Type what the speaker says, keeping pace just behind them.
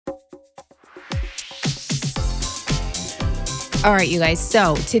All right, you guys.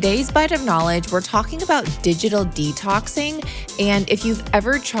 So today's bite of knowledge, we're talking about digital detoxing. And if you've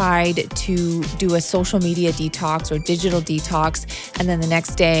ever tried to do a social media detox or digital detox, and then the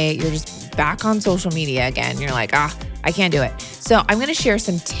next day you're just back on social media again, you're like, I can't do it. So I'm going to share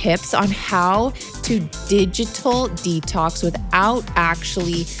some tips on how to digital detox without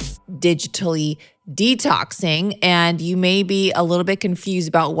actually digitally detoxing. And you may be a little bit confused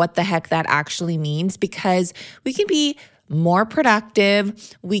about what the heck that actually means, because we can be more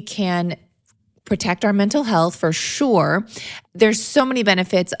productive. We can protect our mental health for sure. There's so many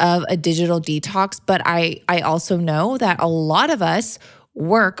benefits of a digital detox, but I also know that a lot of us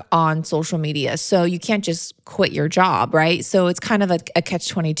work on social media. So you can't just quit your job, right? So it's kind of a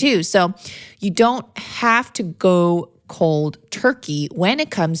catch-22. So you don't have to go cold turkey when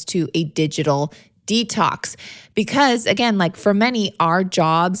it comes to a digital detox, because again, like for many, our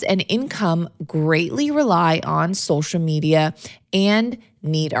jobs and income greatly rely on social media and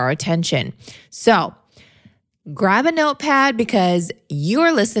need our attention. So grab a notepad because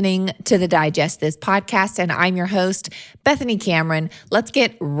you're listening to the Digest This podcast, and I'm your host, Bethany Cameron. Let's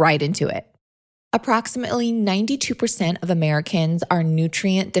get right into it. Approximately 92% of Americans are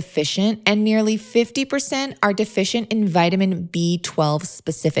nutrient deficient, and nearly 50% are deficient in vitamin B12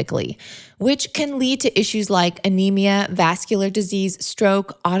 specifically, which can lead to issues like anemia, vascular disease,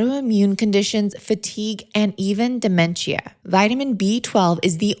 stroke, autoimmune conditions, fatigue, and even dementia. Vitamin B12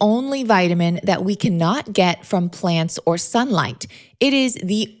 is the only vitamin that we cannot get from plants or sunlight. It is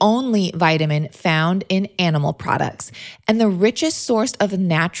the only vitamin found in animal products. And the richest source of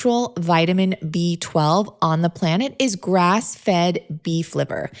natural vitamin B12 on the planet is grass-fed beef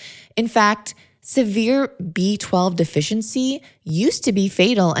liver. In fact, severe B12 deficiency used to be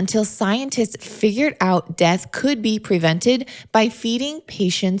fatal until scientists figured out death could be prevented by feeding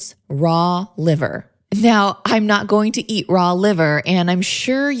patients raw liver. Now, I'm not going to eat raw liver, and I'm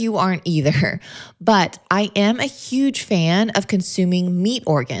sure you aren't either, but I am a huge fan of consuming meat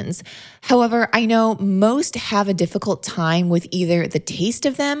organs. However, I know most have a difficult time with either the taste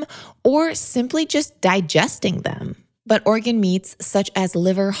of them or simply just digesting them. But organ meats such as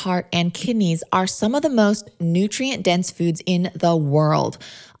liver, heart, and kidneys are some of the most nutrient-dense foods in the world.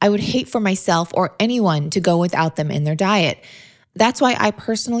 I would hate for myself or anyone to go without them in their diet. That's why I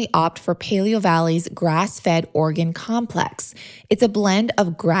personally opt for Paleo Valley's grass-fed organ complex. It's a blend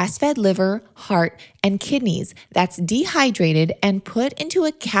of grass-fed liver, heart, and kidneys that's dehydrated and put into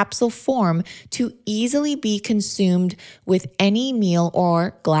a capsule form to easily be consumed with any meal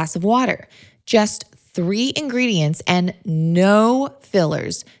or glass of water. Just 3 ingredients and no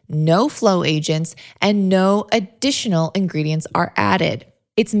fillers, no flow agents, and no additional ingredients are added.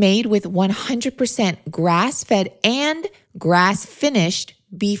 It's made with 100% grass-fed and grass-finished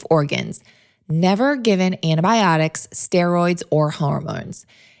beef organs, never given antibiotics, steroids, or hormones.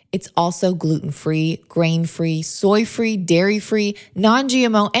 It's also gluten-free, grain-free, soy-free, dairy-free,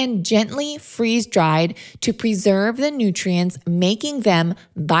 non-GMO, and gently freeze-dried to preserve the nutrients, making them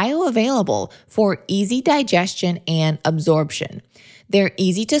bioavailable for easy digestion and absorption. They're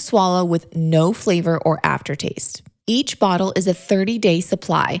easy to swallow with no flavor or aftertaste. Each bottle is a 30-day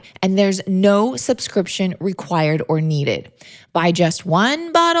supply, and there's no subscription required or needed. Buy just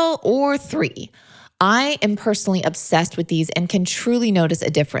 1 bottle or 3. I am personally obsessed with these and can truly notice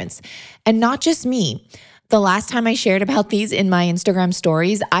a difference. And not just me. The last time I shared about these in my Instagram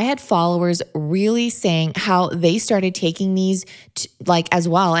stories, I had followers really saying how they started taking these as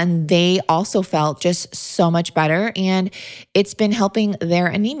well, and they also felt just so much better, and it's been helping their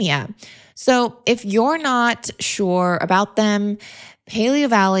anemia. So if you're not sure about them, Paleo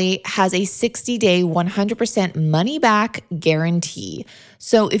Valley has a 60-day, 100% money-back guarantee.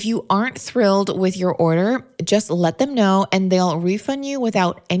 So if you aren't thrilled with your order, just let them know and they'll refund you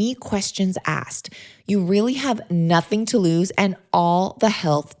without any questions asked. You really have nothing to lose and all the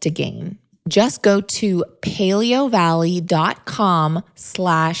health to gain. Just go to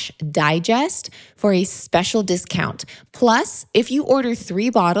paleovalley.com/digest for a special discount. Plus, if you order 3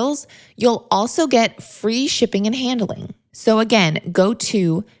 bottles, you'll also get free shipping and handling. So again, go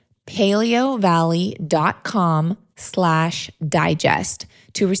to paleovalley.com/digest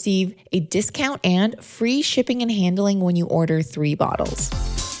to receive a discount and free shipping and handling when you order 3 bottles.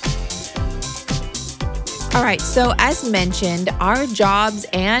 All right, so as mentioned, our jobs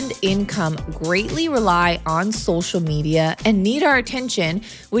and income greatly rely on social media and need our attention,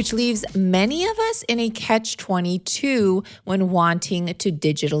 which leaves many of us in a catch-22 when wanting to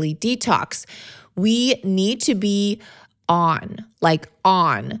digitally detox. We need to be on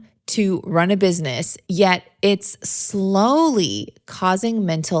to run a business, yet it's slowly causing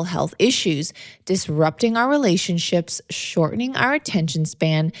mental health issues, disrupting our relationships, shortening our attention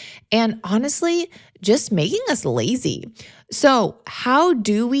span, and honestly, just making us lazy. So, how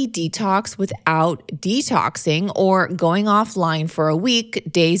do we detox without detoxing or going offline for a week,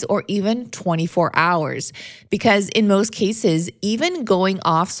 days, or even 24 hours? Because in most cases, even going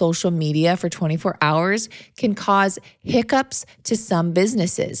off social media for 24 hours can cause hiccups to some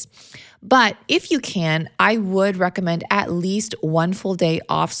businesses. But if you can, I would recommend at least one full day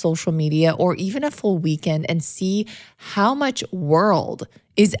off social media or even a full weekend and see how much world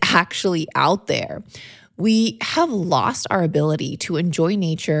is actually out there. We have lost our ability to enjoy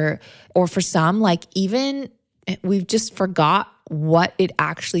nature, or for some, like even we've just forgot what it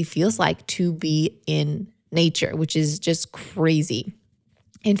actually feels like to be in nature, which is just crazy.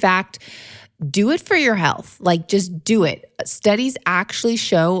 In fact, do it for your health. Like just do it. Studies actually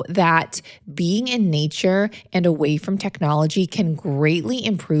show that being in nature and away from technology can greatly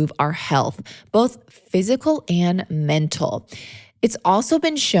improve our health, both physical and mental. It's also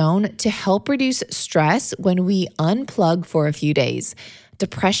been shown to help reduce stress when we unplug for a few days.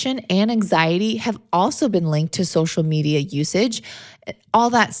 Depression and anxiety have also been linked to social media usage.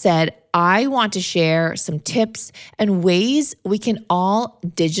 All that said, I want to share some tips and ways we can all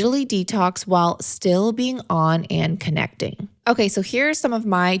digitally detox while still being on and connecting. Okay, so here are some of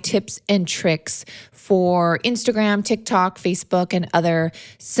my tips and tricks for Instagram, TikTok, Facebook, and other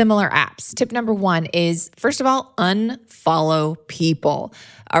similar apps. Tip number one is, first of all, unfollow people.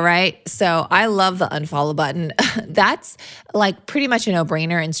 All right. So I love the unfollow button. That's like pretty much a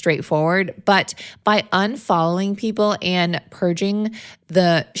no-brainer and straightforward. But by unfollowing people and purging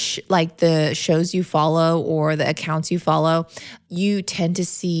the shows you follow or the accounts you follow, you tend to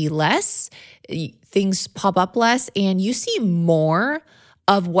see less, things pop up less, and you see more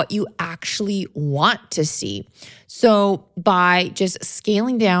of what you actually want to see. So by just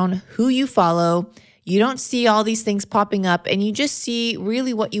scaling down who you follow, you don't see all these things popping up and you just see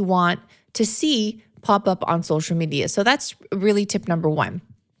really what you want to see pop up on social media. So that's really tip number one.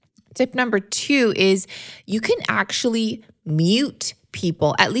 Tip number two is you can actually mute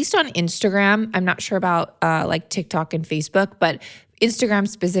people, at least on Instagram. I'm not sure about like TikTok and Facebook, but Instagram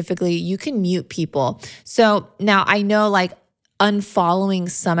specifically, you can mute people. So now I know like unfollowing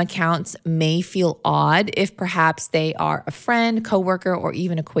some accounts may feel odd if perhaps they are a friend, coworker, or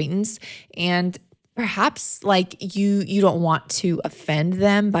even acquaintance. And perhaps like you don't want to offend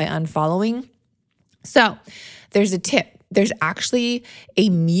them by unfollowing. So there's a tip. There's actually a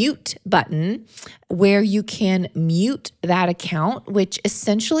mute button where you can mute that account, which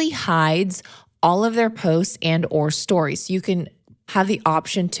essentially hides all of their posts and or stories. You can have the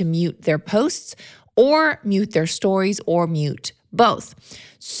option to mute their posts or mute their stories or mute both.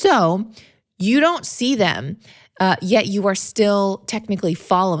 So you don't see them, yet you are still technically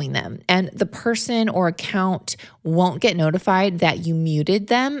following them. And the person or account won't get notified that you muted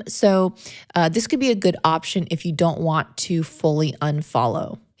them. So this could be a good option if you don't want to fully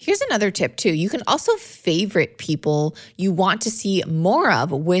unfollow. Here's another tip too. You can also favorite people you want to see more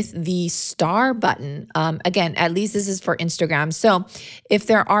of with the star button. Again, at least this is for Instagram. So if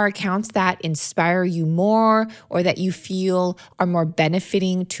there are accounts that inspire you more or that you feel are more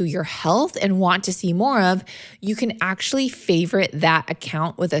benefiting to your health and want to see more of, you can actually favorite that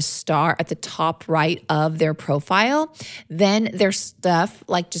account with a star at the top right of their profile. Then their stuff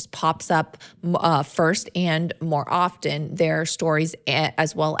like just pops up first and more often, their stories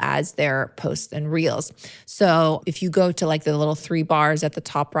as well as their posts and reels. So if you go to like the little 3 bars at the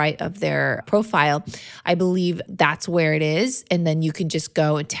top right of their profile, I believe that's where it is. And then you can just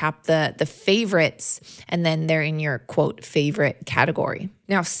go and tap the favorites, and then they're in your quote favorite category.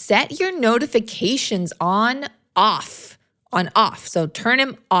 Now set your notifications on off. So turn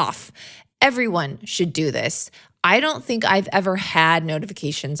them off. Everyone should do this. I don't think I've ever had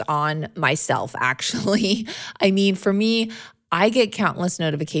notifications on myself, actually. I mean, for me, I get countless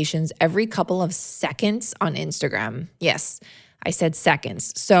notifications every couple of seconds on Instagram. Yes, I said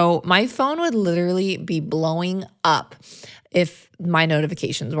seconds. So my phone would literally be blowing up if my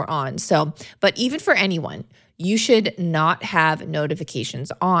notifications were on. So, but even for anyone, you should not have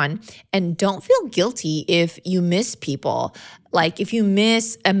notifications on, and don't feel guilty if you miss people. Like if you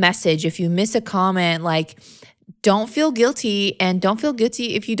miss a message, if you miss a comment, like don't feel guilty, and don't feel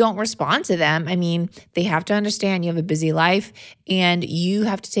guilty if you don't respond to them. I mean, they have to understand you have a busy life and you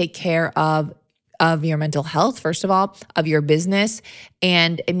have to take care of your mental health, first of all, of your business.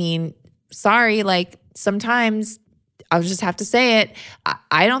 And I mean, sorry, like sometimes I'll just have to say it.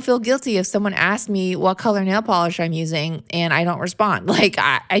 I don't feel guilty if someone asks me what color nail polish I'm using and I don't respond. Like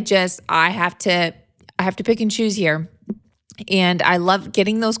I have to pick and choose here. And I love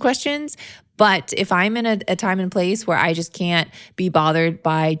getting those questions. But if I'm in a time and place where I just can't be bothered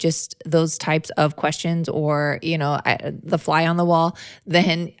by just those types of questions or, the fly on the wall,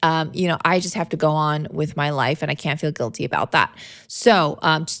 then, I just have to go on with my life and I can't feel guilty about that. So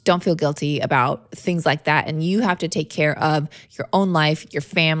just don't feel guilty about things like that. And you have to take care of your own life, your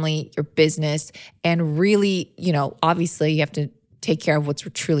family, your business, and really, obviously you have to take care of what's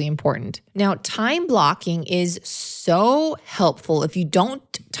truly important. Now, time blocking is so helpful. If you don't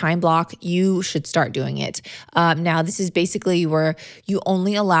time block, you should start doing it. Now, this is basically where you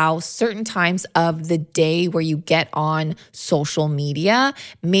only allow certain times of the day where you get on social media.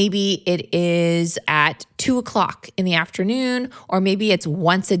 Maybe it is at 2:00 in the afternoon, or maybe it's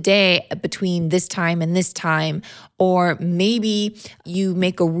once a day between this time and this time. Or maybe you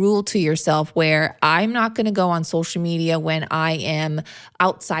make a rule to yourself where I'm not going to go on social media when I am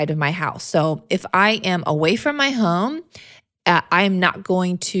outside of my house. So if I am away from my home, I am not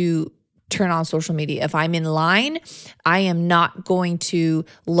going to turn on social media. If I'm in line, I am not going to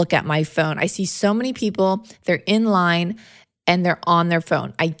look at my phone. I see so many people, they're in line and they're on their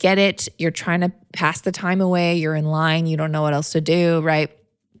phone. I get it. You're trying to pass the time away. You're in line. You don't know what else to do, right?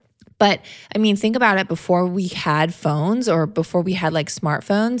 But I mean, think about it. Before we had phones or before we had like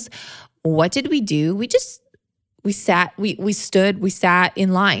smartphones, what did we do? We sat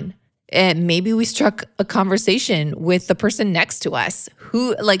in line. And maybe we struck a conversation with the person next to us.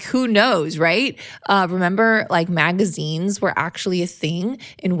 Who knows, right? Remember, like magazines were actually a thing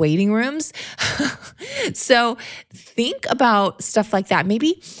in waiting rooms. So think about stuff like that.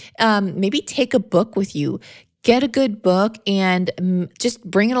 Maybe take a book with you. Get a good book and just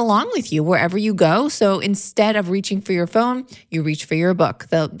bring it along with you wherever you go. So instead of reaching for your phone, you reach for your book.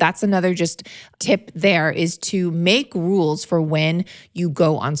 That's another just tip there, is to make rules for when you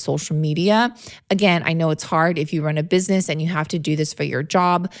go on social media. Again, I know it's hard if you run a business and you have to do this for your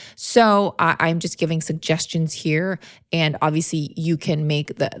job. So I'm just giving suggestions here. And obviously you can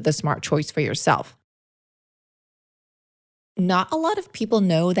make the smart choice for yourself. Not a lot of people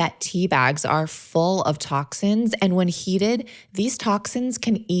know that tea bags are full of toxins, and when heated, these toxins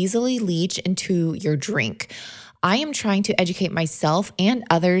can easily leach into your drink. I am trying to educate myself and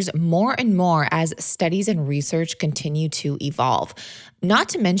others more and more as studies and research continue to evolve. Not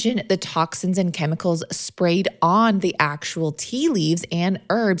to mention the toxins and chemicals sprayed on the actual tea leaves and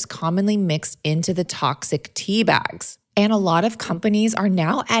herbs commonly mixed into the toxic tea bags. And a lot of companies are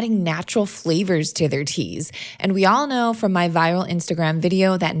now adding natural flavors to their teas. And we all know from my viral Instagram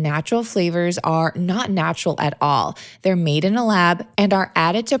video that natural flavors are not natural at all. They're made in a lab and are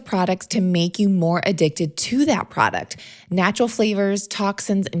added to products to make you more addicted to that product. Natural flavors,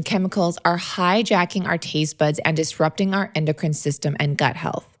 toxins, and chemicals are hijacking our taste buds and disrupting our endocrine system and gut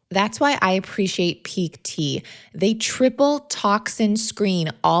health. That's why I appreciate Peak Tea. They triple toxin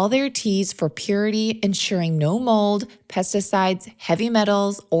screen all their teas for purity, ensuring no mold, pesticides, heavy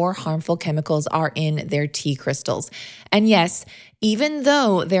metals, or harmful chemicals are in their tea crystals. And yes, even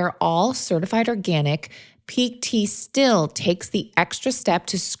though they're all certified organic, Peak Tea still takes the extra step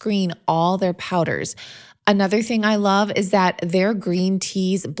to screen all their powders. Another thing I love is that their green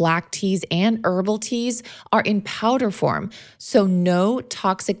teas, black teas, and herbal teas are in powder form, so no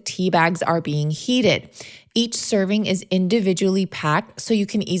toxic tea bags are being heated. Each serving is individually packed, so you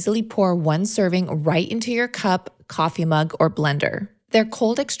can easily pour one serving right into your cup, coffee mug, or blender. Their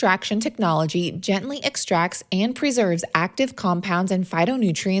cold extraction technology gently extracts and preserves active compounds and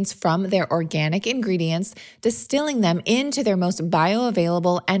phytonutrients from their organic ingredients, distilling them into their most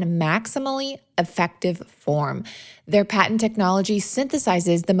bioavailable and maximally effective form. Their patent technology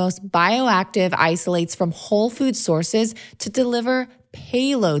synthesizes the most bioactive isolates from whole food sources to deliver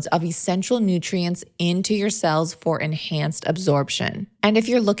payloads of essential nutrients into your cells for enhanced absorption. And if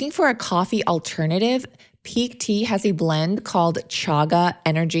you're looking for a coffee alternative, Peak Tea has a blend called Chaga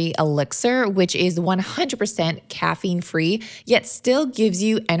Energy Elixir, which is 100% caffeine-free, yet still gives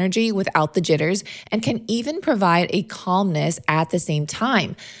you energy without the jitters and can even provide a calmness at the same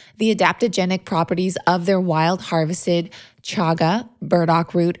time. The adaptogenic properties of their wild harvested chaga,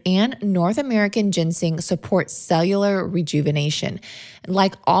 burdock root, and North American ginseng support cellular rejuvenation.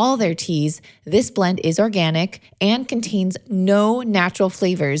 Like all their teas, this blend is organic and contains no natural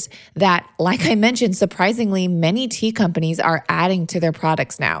flavors that, like I mentioned, surprisingly, many tea companies are adding to their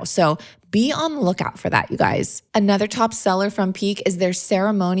products now. So Be on the lookout for that, you guys. Another top seller from Peak is their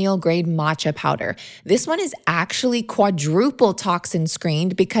ceremonial grade matcha powder. This one is actually quadruple toxin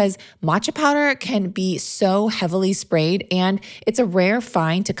screened because matcha powder can be so heavily sprayed, and it's a rare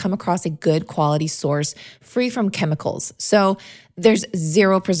find to come across a good quality source free from chemicals. So there's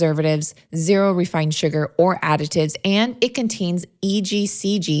zero preservatives, zero refined sugar or additives, and it contains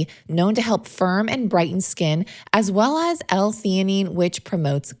EGCG, known to help firm and brighten skin, as well as L-theanine, which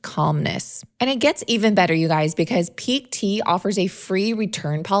promotes calmness. And it gets even better, you guys, because Peak Tea offers a free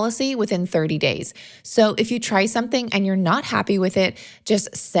return policy within 30 days. So if you try something and you're not happy with it,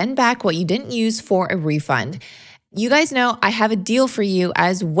 just send back what you didn't use for a refund. You guys know I have a deal for you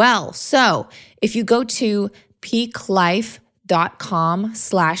as well. So if you go to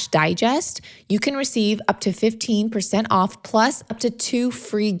peaklife.com/digest, you can receive up to 15% off plus up to 2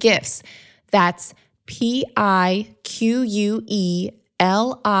 free gifts. That's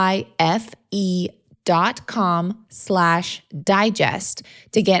PIQUELIFE.com/digest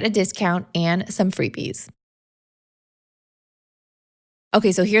to get a discount and some freebies.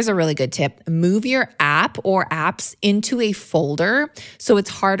 Okay, so here's a really good tip. Move your app or apps into a folder so it's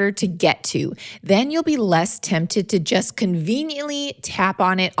harder to get to. Then you'll be less tempted to just conveniently tap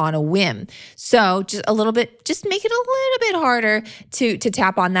on it on a whim. So just make it a little bit harder to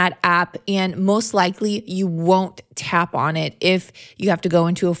tap on that app, and most likely you won't tap on it if you have to go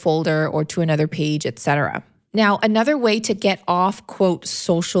into a folder or to another page, etc. Now, another way to get off, quote,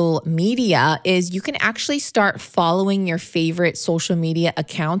 social media is you can actually start following your favorite social media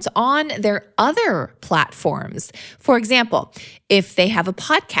accounts on their other platforms. For example, if they have a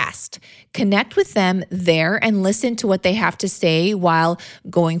podcast, connect with them there and listen to what they have to say while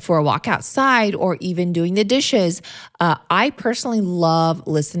going for a walk outside or even doing the dishes. I personally love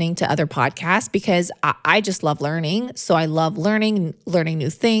listening to other podcasts because I just love learning. So I love learning new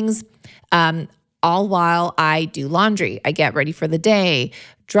things. All while I do laundry, I get ready for the day,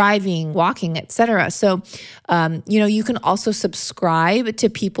 driving, walking, etc. So, you can also subscribe to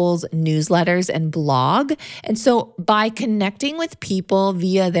people's newsletters and blog. And so by connecting with people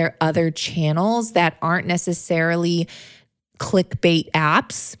via their other channels that aren't necessarily clickbait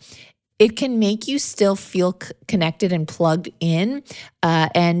apps, it can make you still feel connected and plugged in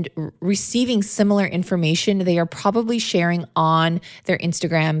and receiving similar information they are probably sharing on their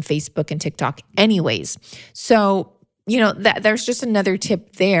Instagram, Facebook, and TikTok anyways. So, there's just another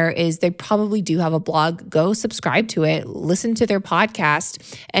tip there is they probably do have a blog. Go subscribe to it, listen to their podcast,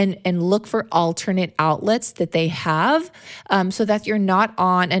 and look for alternate outlets that they have so that you're not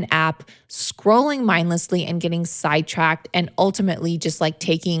on an app scrolling mindlessly and getting sidetracked and ultimately just like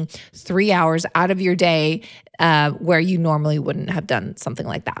taking 3 hours out of your day where you normally wouldn't have done something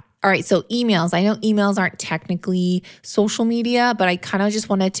like that. All right, so emails. I know emails aren't technically social media, but I kind of just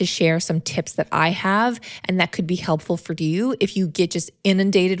wanted to share some tips that I have and that could be helpful for you if you get just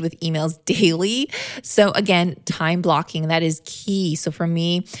inundated with emails daily. So again, time blocking, that is key. So for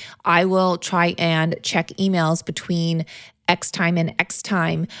me, I will try and check emails between X time and X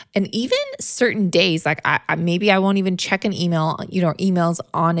time. And even certain days, like maybe I won't even check an email, emails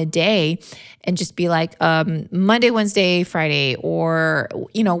on a day and just be like Monday, Wednesday, Friday, or,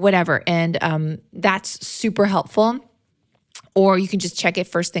 whatever. And that's super helpful. Or you can just check it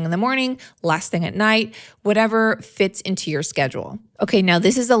first thing in the morning, last thing at night, whatever fits into your schedule. Okay, now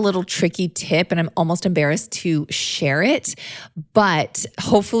this is a little tricky tip and I'm almost embarrassed to share it, but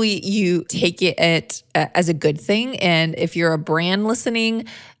hopefully you take it as a good thing. And if you're a brand listening,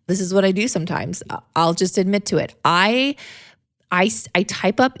 this is what I do sometimes. I'll just admit to it. I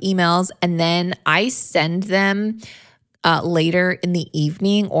type up emails and then I send them later in the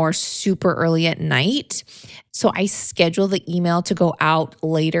evening or super early at night. So I schedule the email to go out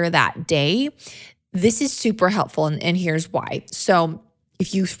later that day. This is super helpful, and here's why. So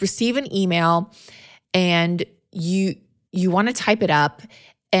if you receive an email and you want to type it up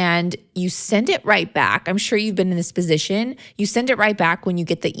and you send it right back, I'm sure you've been in this position. You send it right back when you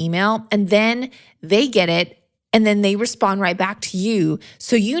get the email, and then they get it, and then they respond right back to you.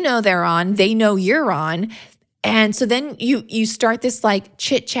 So they're on, they know you're on. And so then you start this like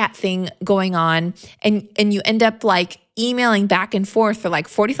chit chat thing going on and you end up like emailing back and forth for like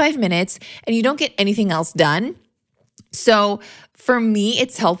 45 minutes and you don't get anything else done. So for me,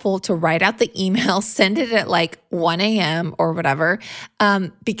 it's helpful to write out the email, send it at like 1 a.m. or whatever,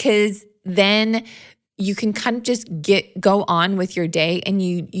 because then you can kind of just go on with your day and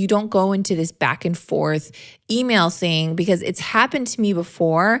you don't go into this back and forth email thing, because it's happened to me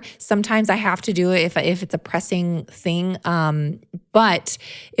before. Sometimes I have to do it if it's a pressing thing. But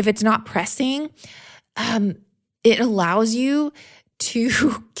if it's not pressing, it allows you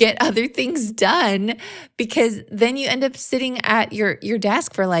to get other things done, because then you end up sitting at your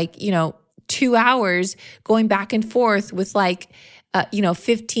desk for 2 hours going back and forth with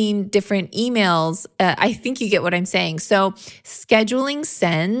 15 different emails. I think you get what I'm saying. So scheduling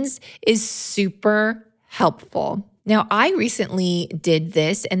sends is super helpful. Now, I recently did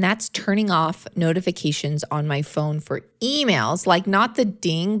this, and that's turning off notifications on my phone for emails, not the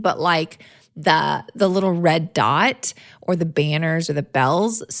ding, but the little red dot or the banners or the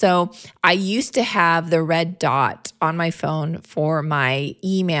bells. So I used to have the red dot on my phone for my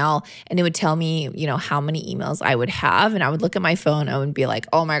email, and it would tell me, how many emails I would have. And I would look at my phone, I would be like,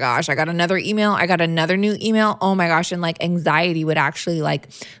 oh my gosh, I got another email. I got another new email. Oh my gosh. And anxiety would actually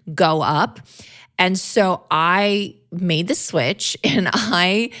go up. And so I made the switch and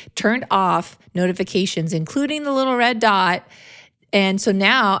I turned off notifications, including the little red dot. And so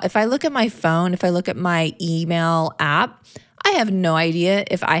now if I look at my phone, if I look at my email app, I have no idea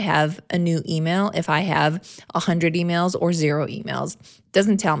if I have a new email, if I have 100 emails or 0 emails.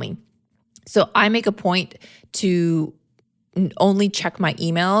 Doesn't tell me. So I make a point to only check my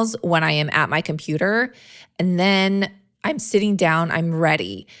emails when I am at my computer, and then I'm sitting down, I'm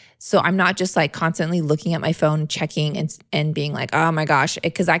ready. So I'm not just constantly looking at my phone, checking and being like, oh my gosh,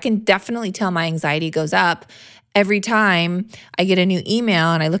 because I can definitely tell my anxiety goes up every time I get a new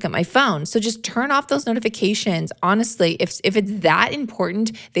email and I look at my phone. So just turn off those notifications. Honestly, if it's that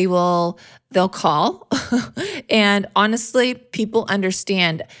important, they'll call. And honestly, people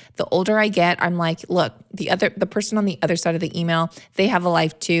understand. The older I get, I'm like, look, the person on the other side of the email, they have a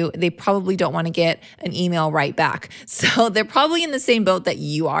life too. They probably don't want to get an email right back. So they're probably in the same boat that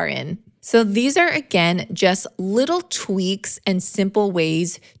you are in. So these are, again, just little tweaks and simple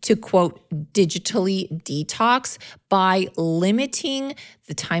ways to, quote, digitally detox by limiting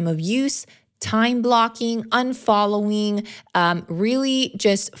the time of use, time blocking, unfollowing, really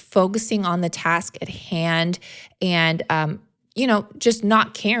just focusing on the task at hand and, just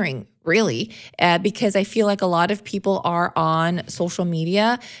not caring. Really, because I feel like a lot of people are on social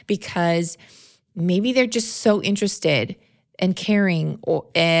media because maybe they're just so interested and caring, or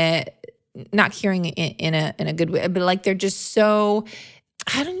not caring in a good way, but they're just so,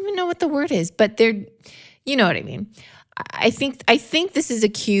 I don't even know what the word is, but you know what I mean. I think this is a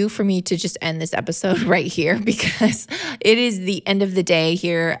cue for me to just end this episode right here, because it is the end of the day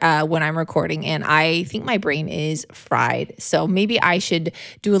here when I'm recording, and I think my brain is fried. So maybe I should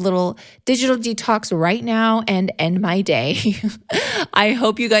do a little digital detox right now and end my day. I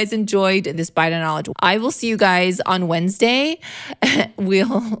hope you guys enjoyed this bite of knowledge. I will see you guys on Wednesday.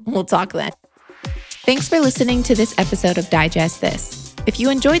 We'll talk then. Thanks for listening to this episode of Digest This. If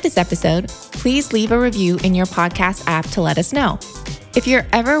you enjoyed this episode, please leave a review in your podcast app to let us know. If you're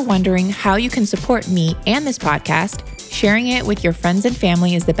ever wondering how you can support me and this podcast, sharing it with your friends and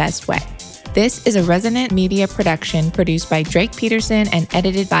family is the best way. This is a Resonant Media production produced by Drake Peterson and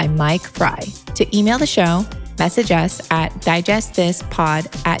edited by Mike Fry. To email the show, message us at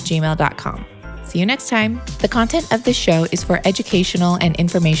digestthispod@gmail.com. See you next time. The content of this show is for educational and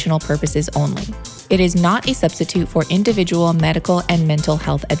informational purposes only. It is not a substitute for individual medical and mental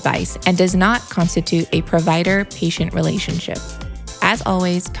health advice and does not constitute a provider-patient relationship. As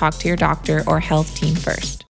always, talk to your doctor or health team first.